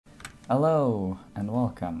Hello and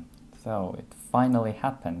welcome. So it finally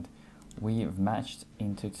happened. We've matched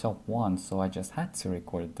into top 1, so I just had to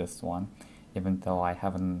record this one, even though I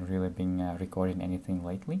haven't really been recording anything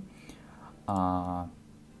lately. I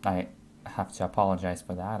have to apologize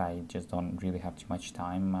for that. I just don't really have too much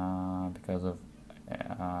time because of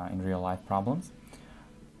in real life problems.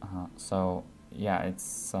 So yeah,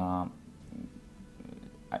 it's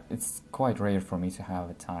quite rare for me to have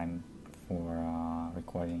a time for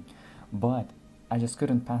recording, but I just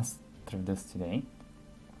couldn't pass through this today.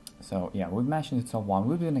 So yeah, we've matched into top 1.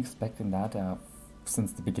 We've been expecting that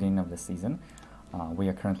since the beginning of the season. We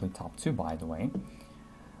are currently top 2, by the way.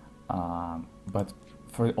 But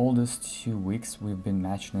for all these 2 weeks, we've been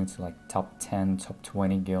matching into like top 10, top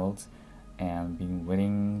 20 guilds and been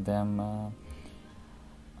winning them.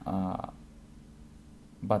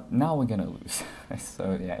 But now we're gonna lose.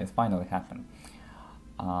 So yeah, it finally happened.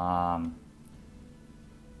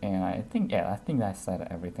 And I think I said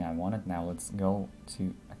everything I wanted. Now let's go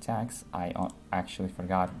to attacks. I actually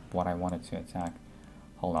forgot what I wanted to attack.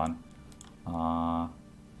 Hold on.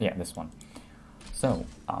 Yeah, this one. So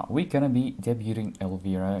we're gonna be debuting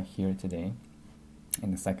Elvira here today in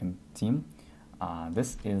the second team.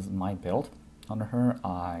 This is my build on her.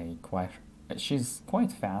 She's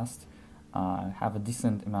quite fast. Have a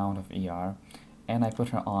decent amount of ER, and I put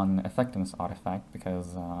her on effectiveness artifact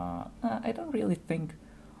because I don't really think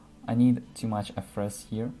I need too much FRS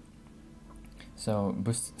here. So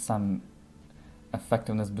boost some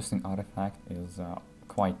effectiveness boosting artifact is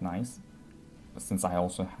quite nice, since I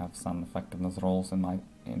also have some effectiveness rolls in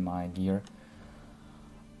my gear.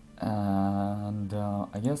 And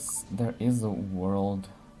I guess there is a world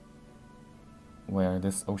where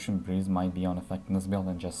this Ocean Breeze might be on effectiveness build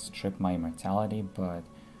and just strip my immortality, but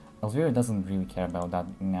Elvira doesn't really care about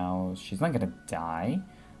that now. She's not gonna die,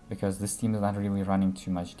 because this team is not really running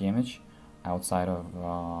too much damage outside of...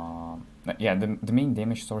 yeah, the main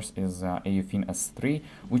damage source is A.Yufine S3,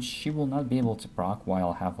 which she will not be able to proc while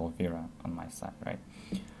I have Elvira on my side, right?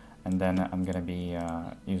 And then I'm gonna be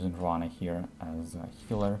using Roana here as a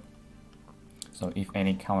healer. So if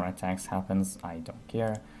any counterattacks happens, I don't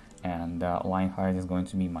care. And Lionheart is going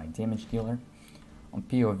to be my damage dealer. On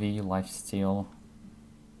POV, lifesteal,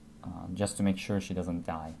 just to make sure she doesn't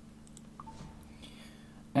die.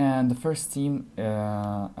 And the first team,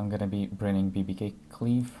 I'm gonna be bringing BBK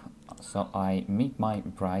Cleave. So I make my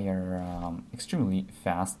Briar extremely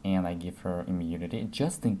fast, and I give her immunity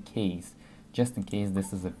just in case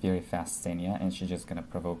this is a very fast Senya and she's just gonna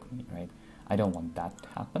provoke me, right? I don't want that to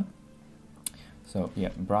happen. So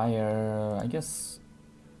yeah, Briar, I guess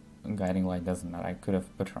Guiding Light doesn't matter. I could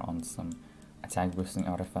have put her on some attack boosting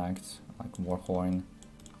artifacts like Warhorn.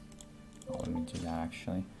 Oh, let me do that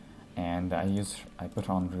actually. And I put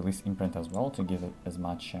her on Release Imprint as well to give it as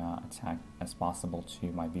much attack as possible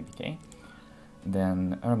to my BBK.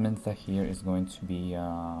 Then Aramintha here is going to be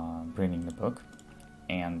bringing the book,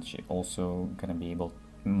 and she also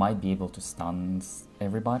might be able to stun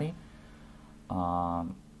everybody.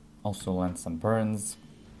 Also lend some burns,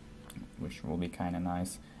 which will be kind of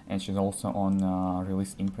nice. And she's also on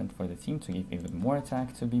Release Imprint for the team to give even more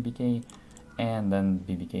attack to BBK. And then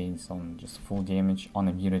BBK is on just full damage on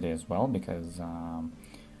immunity as well, because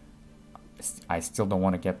I still don't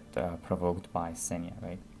want to get provoked by Senya,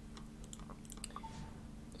 right?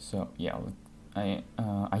 So yeah,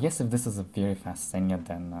 I guess if this is a very fast Senya,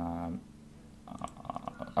 then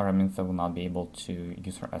Aramintha will not be able to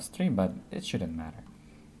use her S3, but it shouldn't matter,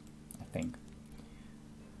 I think.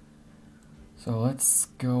 So let's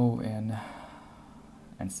go in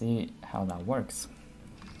and see how that works.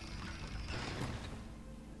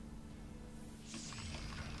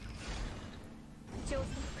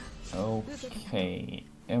 Okay,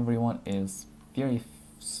 everyone is very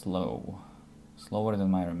slower than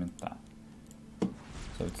my Aramintha.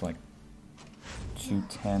 So it's like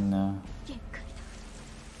 210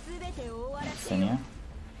 Senya.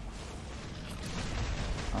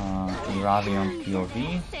 A.Ravi on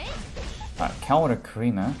POV. Counter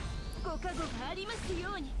Karina.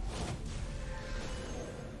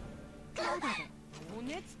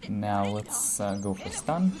 Now let's go for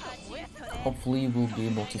stun. Hopefully we'll be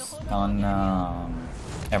able to stun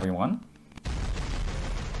everyone.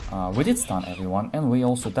 We did stun everyone, and we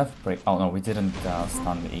also death break. Oh no, we didn't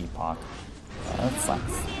stun the Epoch. That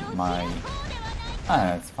sucks.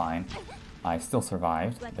 It's fine. I still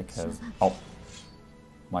survived because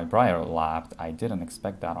my Briar lapped. I didn't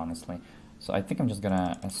expect that, honestly. So I think I'm just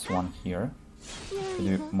gonna S1 here to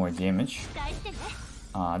do more damage.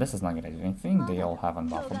 This is not gonna do anything. They all have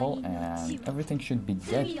unbuffable, and everything should be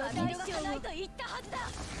dead.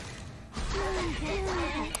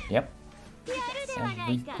 Yep,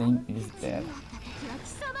 everything is dead.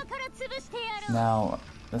 Now,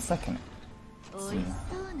 the second scene.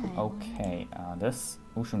 Okay, this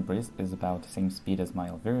Ocean Breeze is about the same speed as my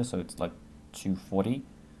Elvira, so it's like 240.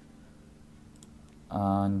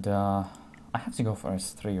 And I have to go for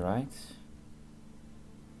S3, right?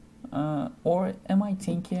 Or am I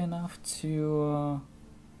tanky enough to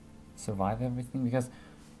survive everything? Because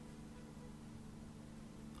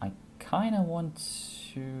I kind of want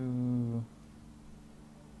to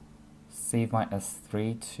save my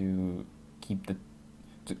S3 to keep the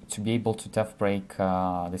to be able to tough break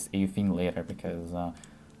this A.Yufine later, because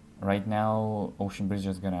right now Ocean Breeze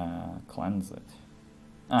is gonna cleanse it.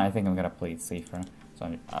 I think I'm gonna play it safer,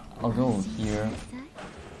 so I'll go here.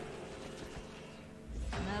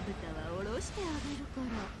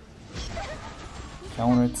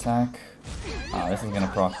 Counter attack. This is gonna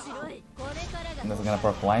proc. This is gonna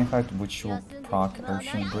proc Lionheart, which will proc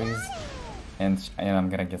Ocean Breeze, and I'm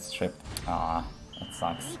gonna get stripped. That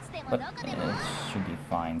sucks, but it should be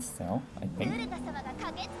fine still, I think.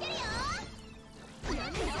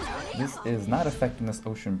 This is not affecting this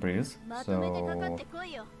Ocean Breeze, so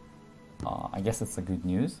I guess it's a good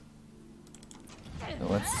news. So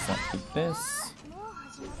let's keep this.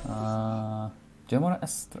 Do I want to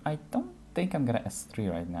S3? I don't think I'm gonna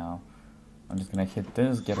S3 right now. I'm just gonna hit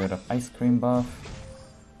this, get rid of Ice Cream buff.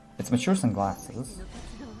 It's Mature Sunglasses,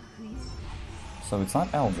 so it's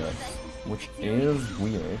not Elbert, which is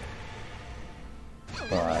weird,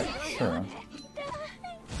 but sure.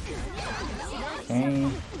 Okay.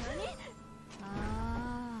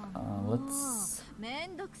 Let's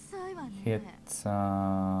hit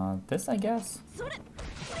this, I guess.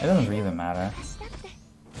 It doesn't really matter.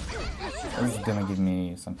 This is gonna give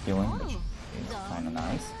me some healing, which is kind of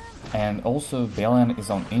nice. And also, Belian is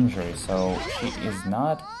on injury, so she is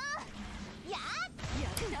not.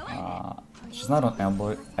 She's not on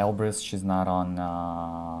Elbris, she's not on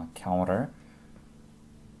counter,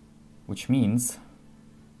 which means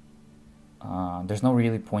there's no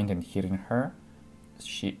really point in hitting her.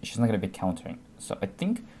 She's not gonna be countering. So I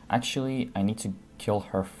think actually I need to kill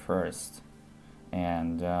her first,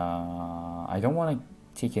 and I don't want to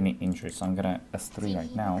take any injuries, so I'm gonna S3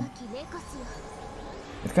 right now.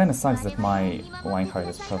 It kind of sucks that my Lionheart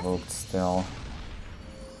is provoked still.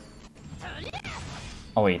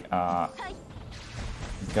 Oh wait,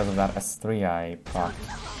 because of that S3 I proc.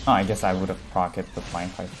 Oh, I guess I would have procced with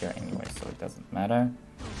Lionheart here anyway, so it doesn't matter.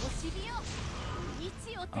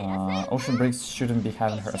 Ocean Breeze shouldn't be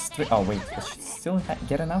having her S3. Oh wait, does she still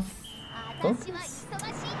get enough focus?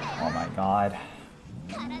 Oh my god.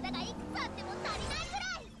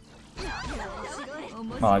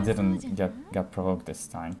 Well, I didn't get provoked this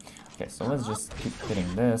time. Okay, so let's just keep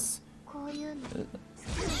hitting this.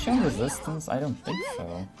 Show resistance? I don't think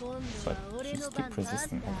so. But just keep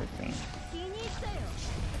resisting everything.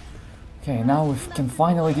 Okay, now we can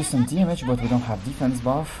finally do some damage, but we don't have defense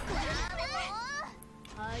buff.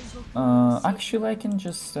 Actually, I can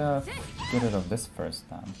just get rid of this first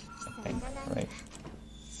time, I think, right?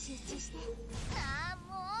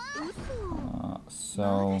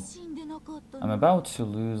 So I'm about to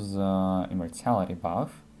lose immortality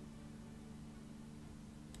buff,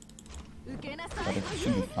 but it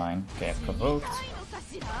should be fine. Okay, provoked.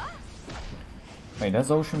 Wait,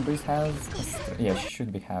 does Ocean Breeze has? Yeah, she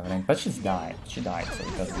should be having it, but she's died. She died, so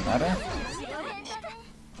it doesn't matter.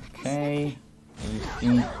 Okay.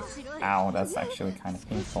 Ow, that's actually kind of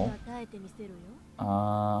painful.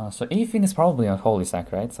 So A.Yufine is probably on Holy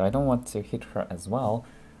Sack, right? So I don't want to hit her as well.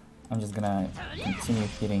 I'm just gonna continue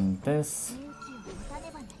hitting this.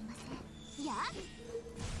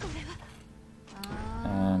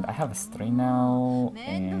 And I have S3 now,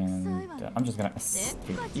 and I'm just gonna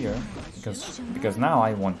S3 here because now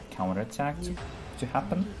I want counterattack to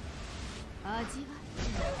happen.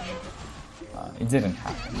 It didn't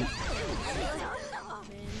happen.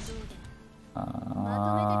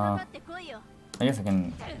 I guess I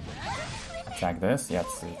can attack this. Yeah,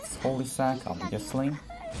 it's Holy Sack, obviously.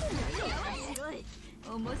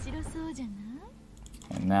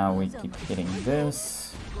 And now we keep hitting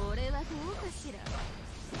this.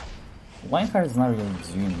 Lionheart is not really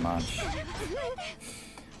doing much.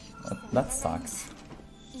 That sucks.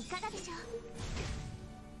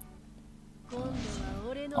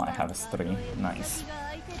 Oh, I have S3. Nice.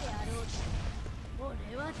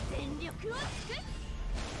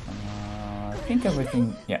 I think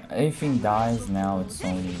everything. Yeah, everything dies now. It's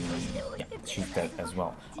only. Yeah, she's dead as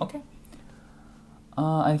well. Okay.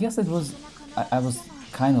 I guess it was. I was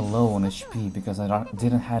kind of low on HP because I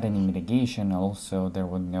didn't have any mitigation. Also, there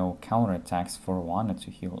were no counterattacks for Roana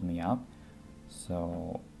to heal me up.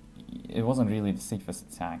 So, it wasn't really the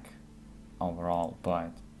safest attack overall,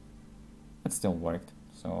 but it still worked,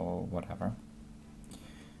 so whatever.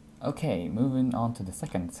 Okay, moving on to the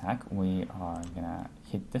second attack, we are gonna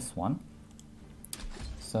hit this one.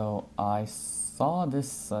 So I saw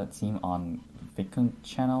this team on Vikun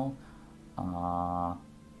channel, and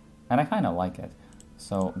I kind of like it.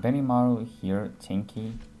 So Benimaru here,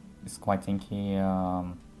 tanky, is quite tanky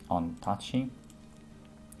on Tachi,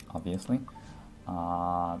 obviously,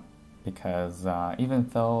 because even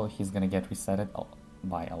though he's gonna get resetted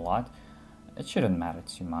by a lot, it shouldn't matter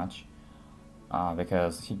too much,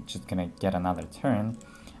 because he's just gonna get another turn.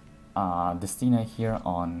 Destina here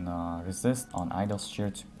on resist on Idol's Cheer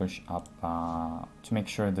to push up to make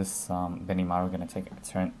sure this Benimaru gonna take a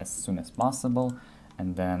turn as soon as possible,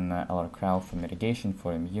 and then Krau for mitigation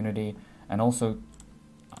for immunity, and also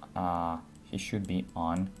he should be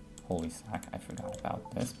on Holy Sack. I forgot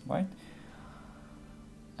about this, right?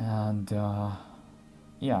 And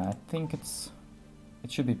yeah, I think it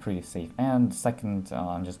should be pretty safe. And second,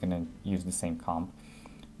 I'm just gonna use the same comp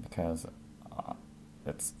because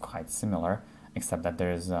it's quite similar, except that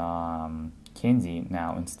there's Candy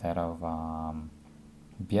now instead of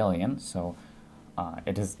Belian, so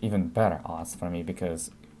it is even better odds for me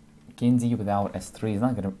because Candy without S3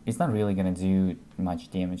 is not really gonna do much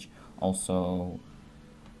damage. Also,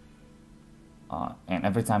 and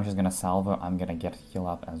every time she's gonna salvo, I'm gonna get heal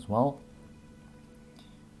up as well.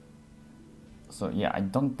 So yeah, I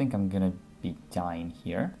don't think I'm gonna be dying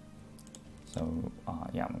here. So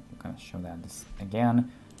yeah, I'm gonna show that this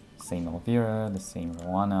again. Same Elvira, the same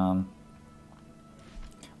Roana.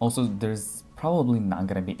 Also, there's probably not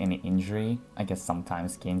gonna be any injury. I guess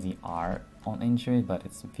sometimes Genji are on injury, but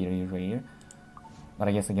it's very rare. But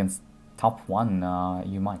I guess against top 1,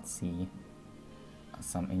 you might see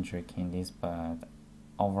some injury candies, but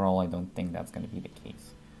overall I don't think that's gonna be the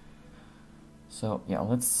case. So yeah,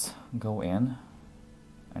 let's go in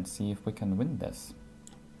and see if we can win this.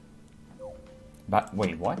 But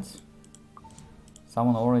wait, what?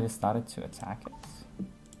 Someone already started to attack it.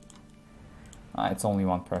 It's only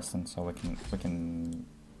one person, so we can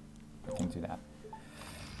do that.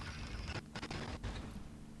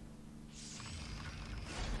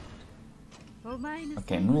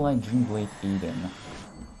 Okay, Moonlight Dreamblade Eden.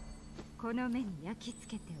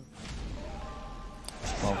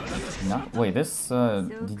 Well, not wait. This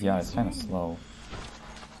DDR is kind of slow.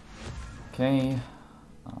 Okay,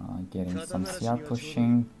 getting some CR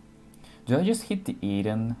pushing. Do I just hit the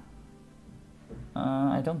Eden?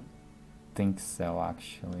 I don't think so,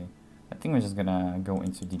 actually. I think we're just gonna go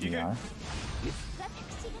into DDR.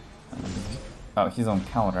 Oh, he's on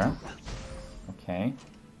counter. Okay,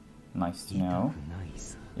 nice to know.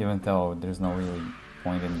 Even though there's no really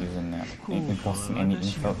point in using in posting any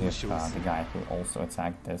info if the guy who also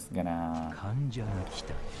attacked this gonna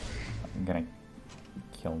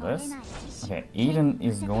kill this. Okay, Eden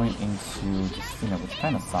is going into Destina, which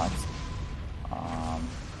kind of sucks.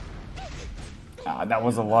 That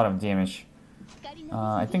was a lot of damage.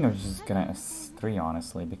 I think I'm just gonna S3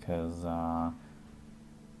 honestly because I'll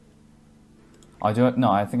do it. No,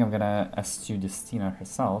 I think I'm gonna S2 Destina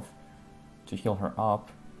herself to heal her up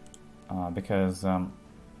because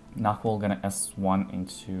Nahkwol gonna S1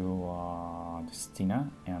 into Destina,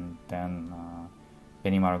 and then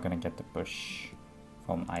Benimaru gonna get the push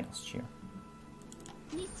from Idol's Cheer.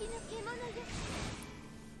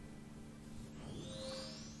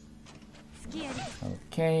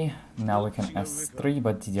 Okay, now we can S3,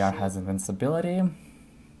 but DDR has invincibility.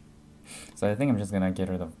 So I think I'm just gonna get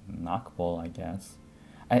rid of Nahkwol, I guess.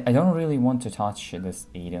 I don't really want to touch this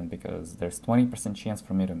Aiden because there's 20% chance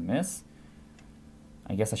for me to miss.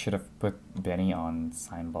 I guess I should have put Benny on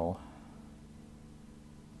Symbol.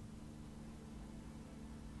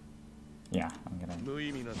 Yeah, I'm gonna go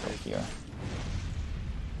here.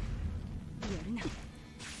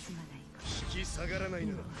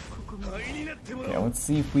 Okay, let's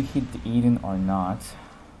see if we hit the Eden or not.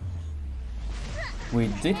 We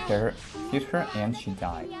did hit her and she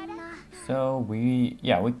died. So we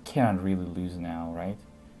can't really lose now, right?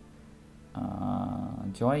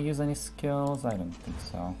 Do I use any skills? I don't think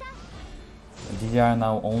so. DDR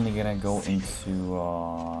now only gonna go into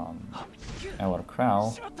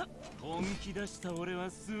Krau.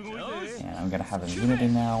 And I'm gonna have immunity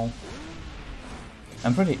now.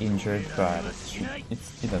 I'm pretty injured, but it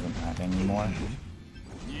doesn't matter anymore.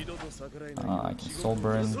 I can soul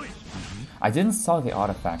burn. I didn't saw the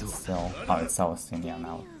artifact still. Oh, it's Senya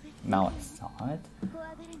now. Now I saw it.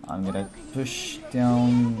 I'm gonna push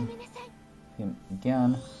down him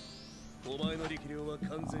again.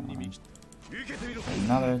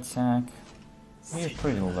 Another attack. We're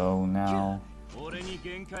pretty low now.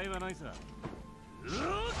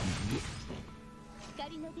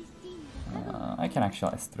 I can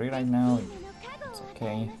actually S3 right now. It's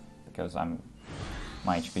okay because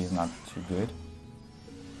my HP is not too good.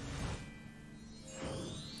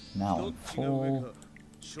 Now I'm full,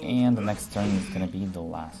 and the next turn is gonna be the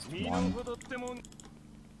last one.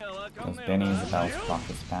 Because Benny is about to proc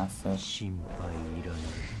his passive.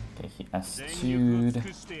 Okay, he S2'd.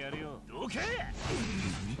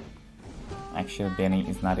 Actually, Benny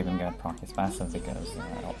is not even gonna proc his passive because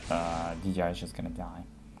DJI is just gonna die.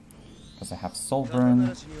 Because I have Soul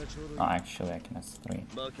Burn. Oh, actually, I can S3.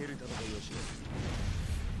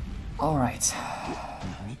 Alright.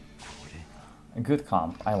 A good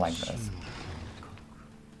comp. I like this.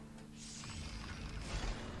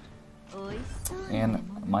 And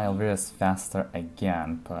my Elvira is faster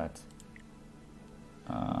again, but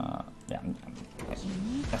yeah, I'm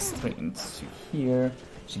S3 into here.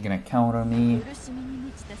 She's gonna counter me.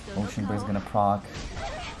 Ocean Breeze gonna proc.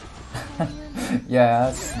 Yeah,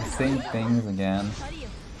 it's the same things again.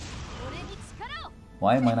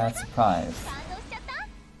 Why am I not surprised?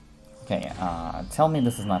 Okay, tell me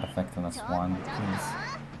this is not effectiveness 1, please.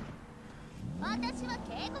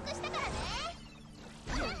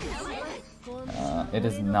 It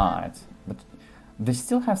is not, but they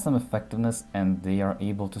still have some effectiveness and they are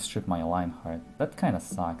able to strip my Lionheart. That kind of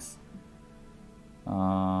sucks.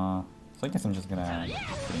 So I guess I'm just gonna do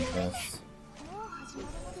this.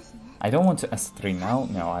 I don't want to S3 now.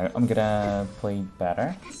 No, I'm gonna play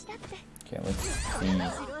better. Okay, let's see.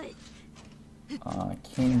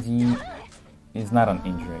 Kenji is not on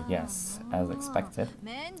injury, yes, as expected.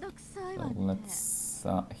 So let's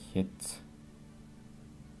hit.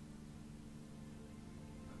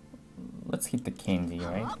 Let's hit the Kenji,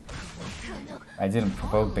 right? I didn't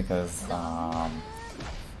provoke because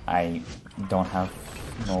I don't have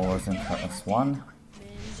Molars in S1.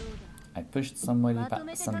 I pushed somebody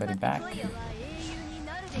back.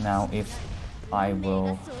 Now if I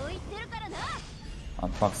will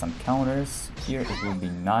proc some counters here, it will be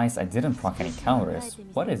nice. I didn't proc any counters.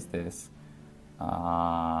 What is this?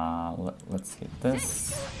 Let's hit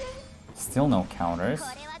this. Still no counters.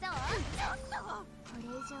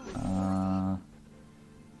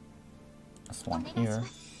 This one here.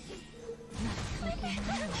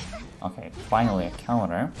 Okay, finally a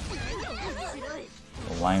counter.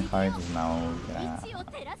 The Lionheart is now gonna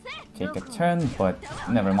take a turn, but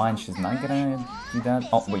never mind, she's not gonna do that.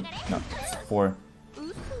 Oh wait, no, it's 4.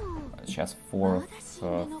 She has 4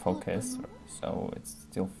 focus, so it's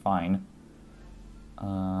still fine.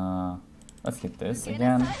 Let's hit this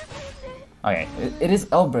again. Okay, it is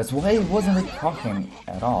Elbrus. Why wasn't it proccing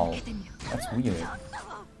at all? That's weird.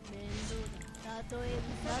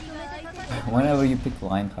 Whenever you pick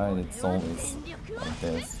Lionheart, it's always like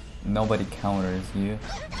this. Nobody counters you.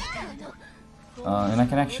 And I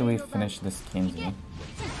can actually finish this Kenji.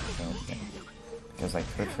 So, okay. Because I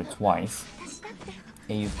crit her twice.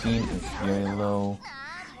 A.Yufine is very low,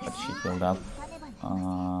 but she healed up.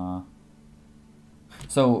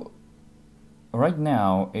 So right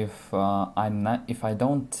now, if I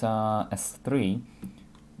don't S3,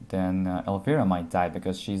 then Elvira might die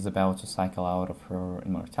because she's about to cycle out of her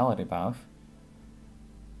immortality buff.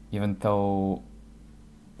 Even though,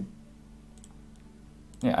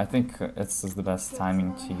 yeah, I think this is the best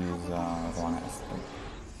timing to use Roana S3.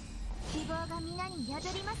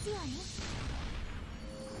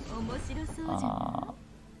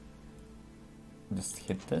 Just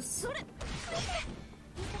hit this.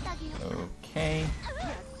 Okay.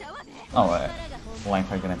 Oh,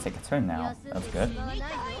 Lionheart gonna take a turn now. That's good.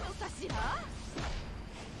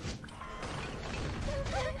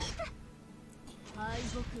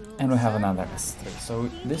 And we have another S3. So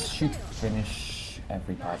this should finish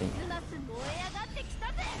everybody.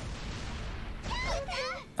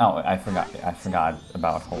 Oh, I forgot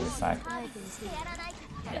about Holy Sack.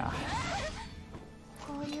 Yeah.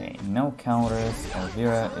 Okay, no counters.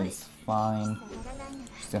 Elvira is fine.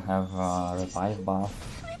 Still have revive buff,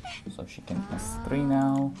 so she can S3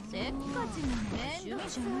 now.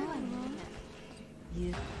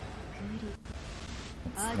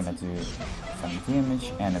 It's gonna do some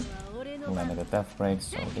damage and it landed a death break,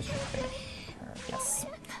 so this should finish her. Yes.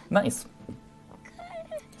 Nice!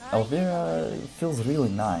 Elvira feels really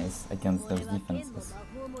nice against those defenses.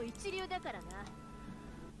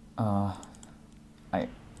 I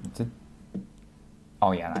did...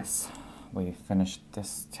 Oh yeah, nice. We finished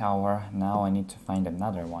this tower. Now I need to find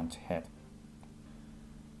another one to hit.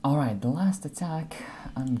 Alright, the last attack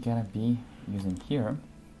I'm gonna be using here.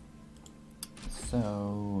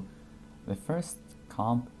 So the first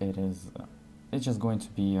comp, it is it's just going to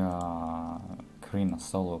be Karina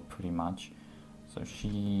solo pretty much. So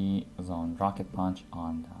she is on Rocket Punch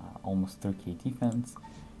on almost 3k defense.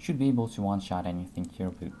 Should be able to one-shot anything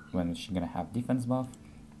here when she's gonna have defense buff.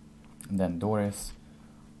 And then Doris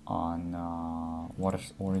on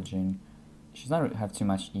Water's Origin. She's not have too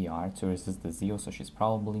much ER to resist the Zeo, so she's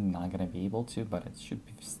probably not gonna be able to, but it should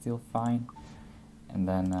be still fine. And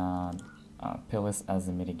then Pyllis as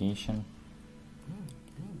a mitigation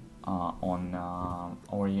on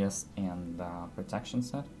Aureus and protection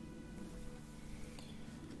set.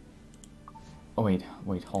 Oh wait,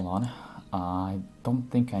 hold on. I don't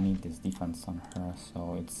think I need this defense on her,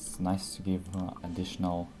 so it's nice to give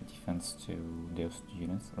additional defense to those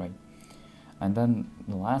units, right? And then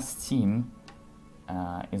the last team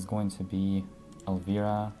is going to be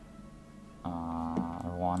Elvira,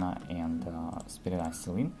 Roana, and Spirit Eye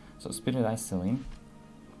Celine. So Spirit Eye Celine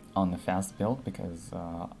on the fast build, because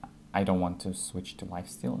I don't want to switch to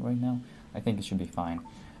lifesteal right now. I think it should be fine.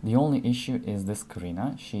 The only issue is this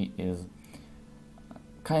Karina. She is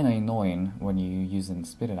kind of annoying when you using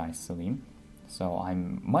Spirit Eye Celine, so I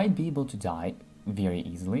might be able to die very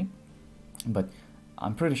easily, but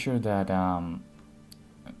I'm pretty sure that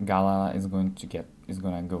Gala is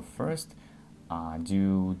gonna go first,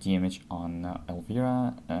 do damage on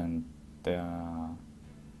Elvira, and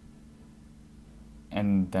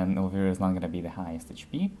then Elvira is not gonna be the highest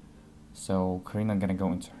HP, so Karina gonna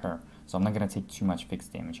go into her. So I'm not gonna take too much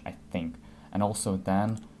fixed damage, I think, and also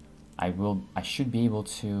then I should be able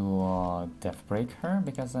to death break her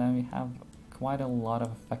because I have quite a lot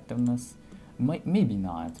of effectiveness. Maybe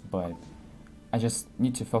not, but I just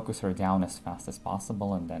need to focus her down as fast as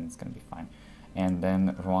possible, and then it's gonna be fine. And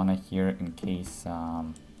then Roana here in case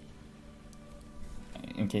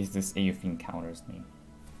this A.Yufine counters me,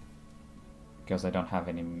 because I don't have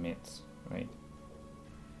any mids, right?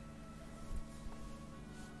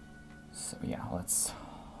 So yeah, let's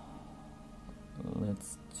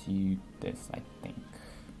do this, I think.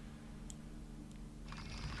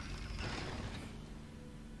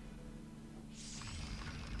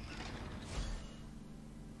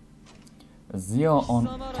 Zeo on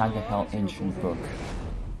Tagahel Ancient Book.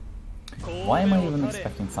 Why am I even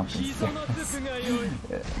expecting something serious?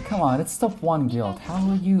 Come on, it's top 1 guild. How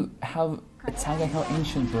will you have a Tagahel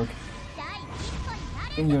Ancient Book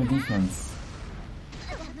in your defense?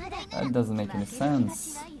 That doesn't make any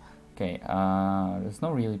sense. Okay, there's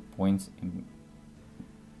no really point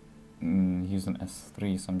in using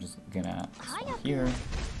S3, so I'm just gonna S1 here.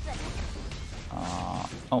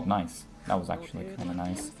 Oh, nice. That was actually kind of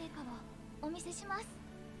nice.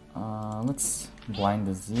 Let's blind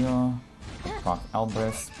the Zeo, proc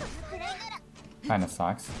Albrecht. Kinda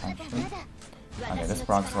sucks, actually. Okay, this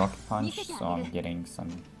procs Rocket Punch, so I'm getting some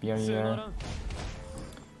barrier.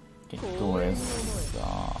 Okay, Doris,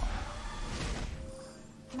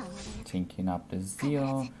 tinking up the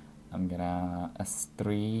Zeo. I'm gonna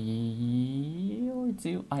S3 or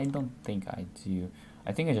do? I don't think I do.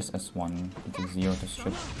 I think I just S1 into Zeo to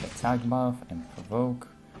strip the tag buff and provoke,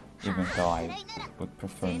 even though I would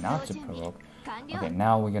prefer not to provoke. Okay,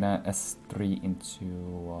 now we're gonna S3 into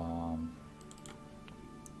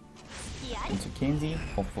Candy.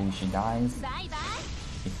 Hopefully she dies.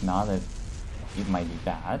 If not, it might be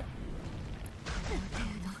bad.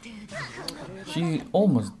 She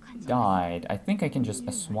almost died. I think I can just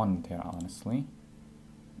S1 there, honestly,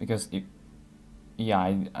 because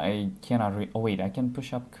I cannot oh wait, I can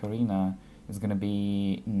push up Karina. It's gonna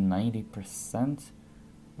be 90%.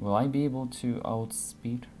 Will I be able to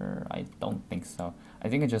outspeed her? I don't think so. I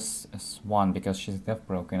think I just S1 because she's death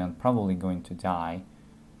broken and probably going to die.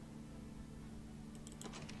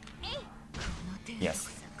 Yes.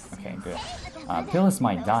 Okay, good. Pyllis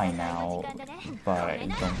might die now, but I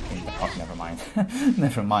don't think. Oh, never mind.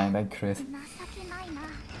 Never mind. I crit.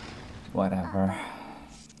 Whatever.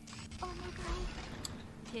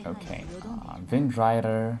 Okay. Wind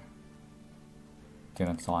Rider.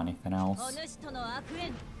 Didn't saw anything else.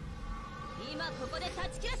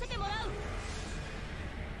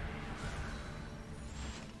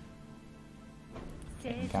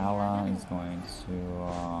 Okay, Gala is going to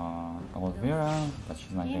Elvira, but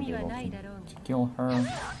she's not going to be able to kill her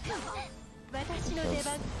because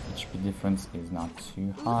HP difference is not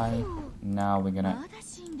too high. Now we're gonna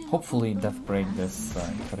hopefully death break this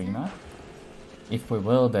Karina. If we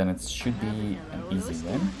will, then it should be an easy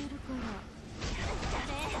win.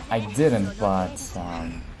 I didn't, but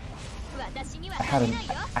I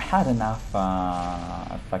had enough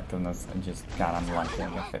effectiveness and just got unlucky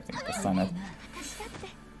on the 15%.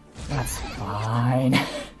 That's fine.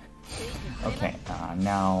 Okay,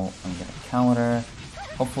 now I'm gonna counter.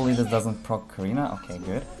 Hopefully this doesn't proc Karina. Okay,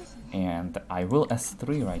 good. And I will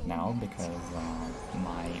S3 right now because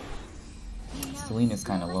my Celine is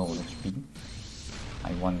kind of low HP.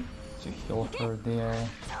 I want to heal her there.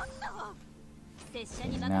 Okay,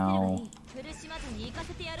 now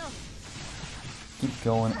keep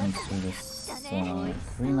going into this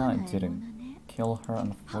Karina. It didn't kill her,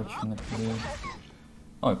 unfortunately.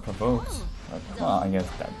 Oh, it provokes. But, well, I guess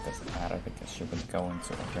that doesn't matter because she would go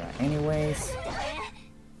into Elvira anyways.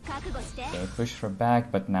 Okay, push her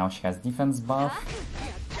back, but now she has defense buff.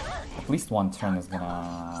 At least one turn is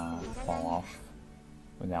gonna fall off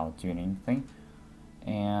without doing anything.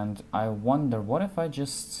 And I wonder, what if I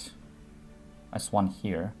just swan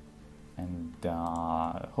here and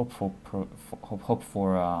hope for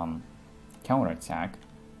counterattack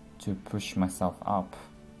to push myself up.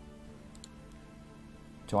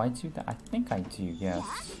 Do I do that? I think I do, yes.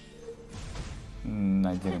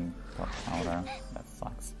 I didn't put counter. That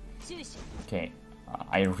sucks. Okay,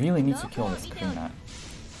 I really need to kill this Karina.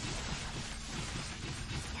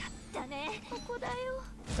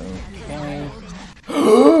 Okay.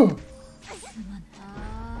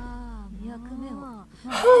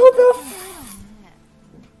 How the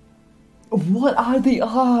what are the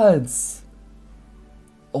odds?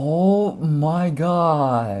 Oh my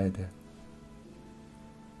god.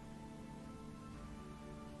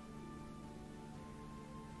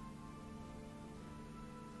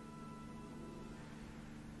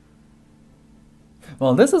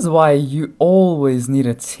 Well, this is why you always need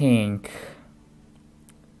a tank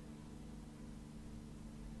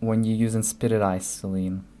when you're using Spirit Eye,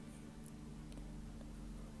 Celine.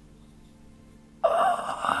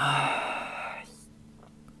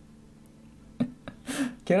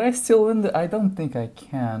 Can I still win the... I don't think I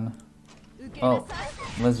can. Oh,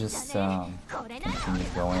 let's just continue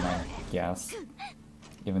going, I guess.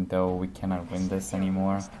 Even though we cannot win this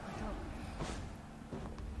anymore.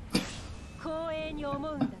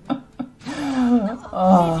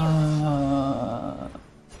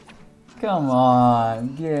 Come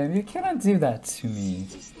on, game, you cannot do that to me.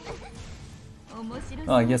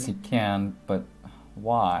 Well, I guess you can, but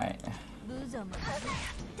why?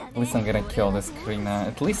 At least I'm gonna kill this Karina.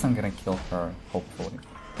 At least I'm gonna kill her, hopefully.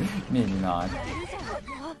 Maybe not.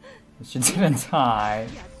 She didn't die.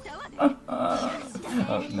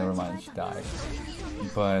 Oh, never mind, she died.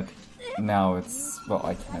 But now it's... well,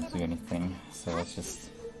 I cannot do anything, so let's just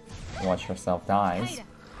watch herself die.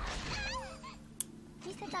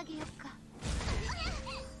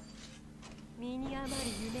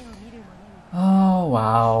 Oh,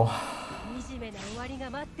 wow.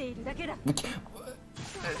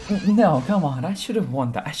 No, come on, I should have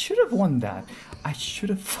won that. I should have won that. I should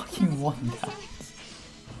have fucking won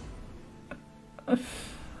that.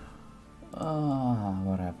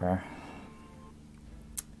 Whatever.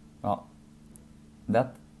 Well,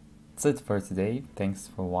 that's it for today. Thanks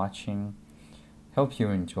for watching. Hope you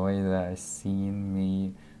enjoyed seeing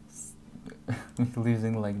me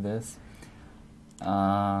losing like this.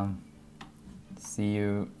 See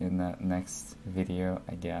you in the next video,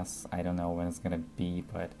 I guess. I don't know when it's gonna be,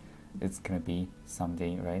 but it's gonna be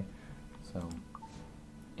someday, right? So,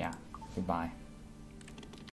 yeah, goodbye.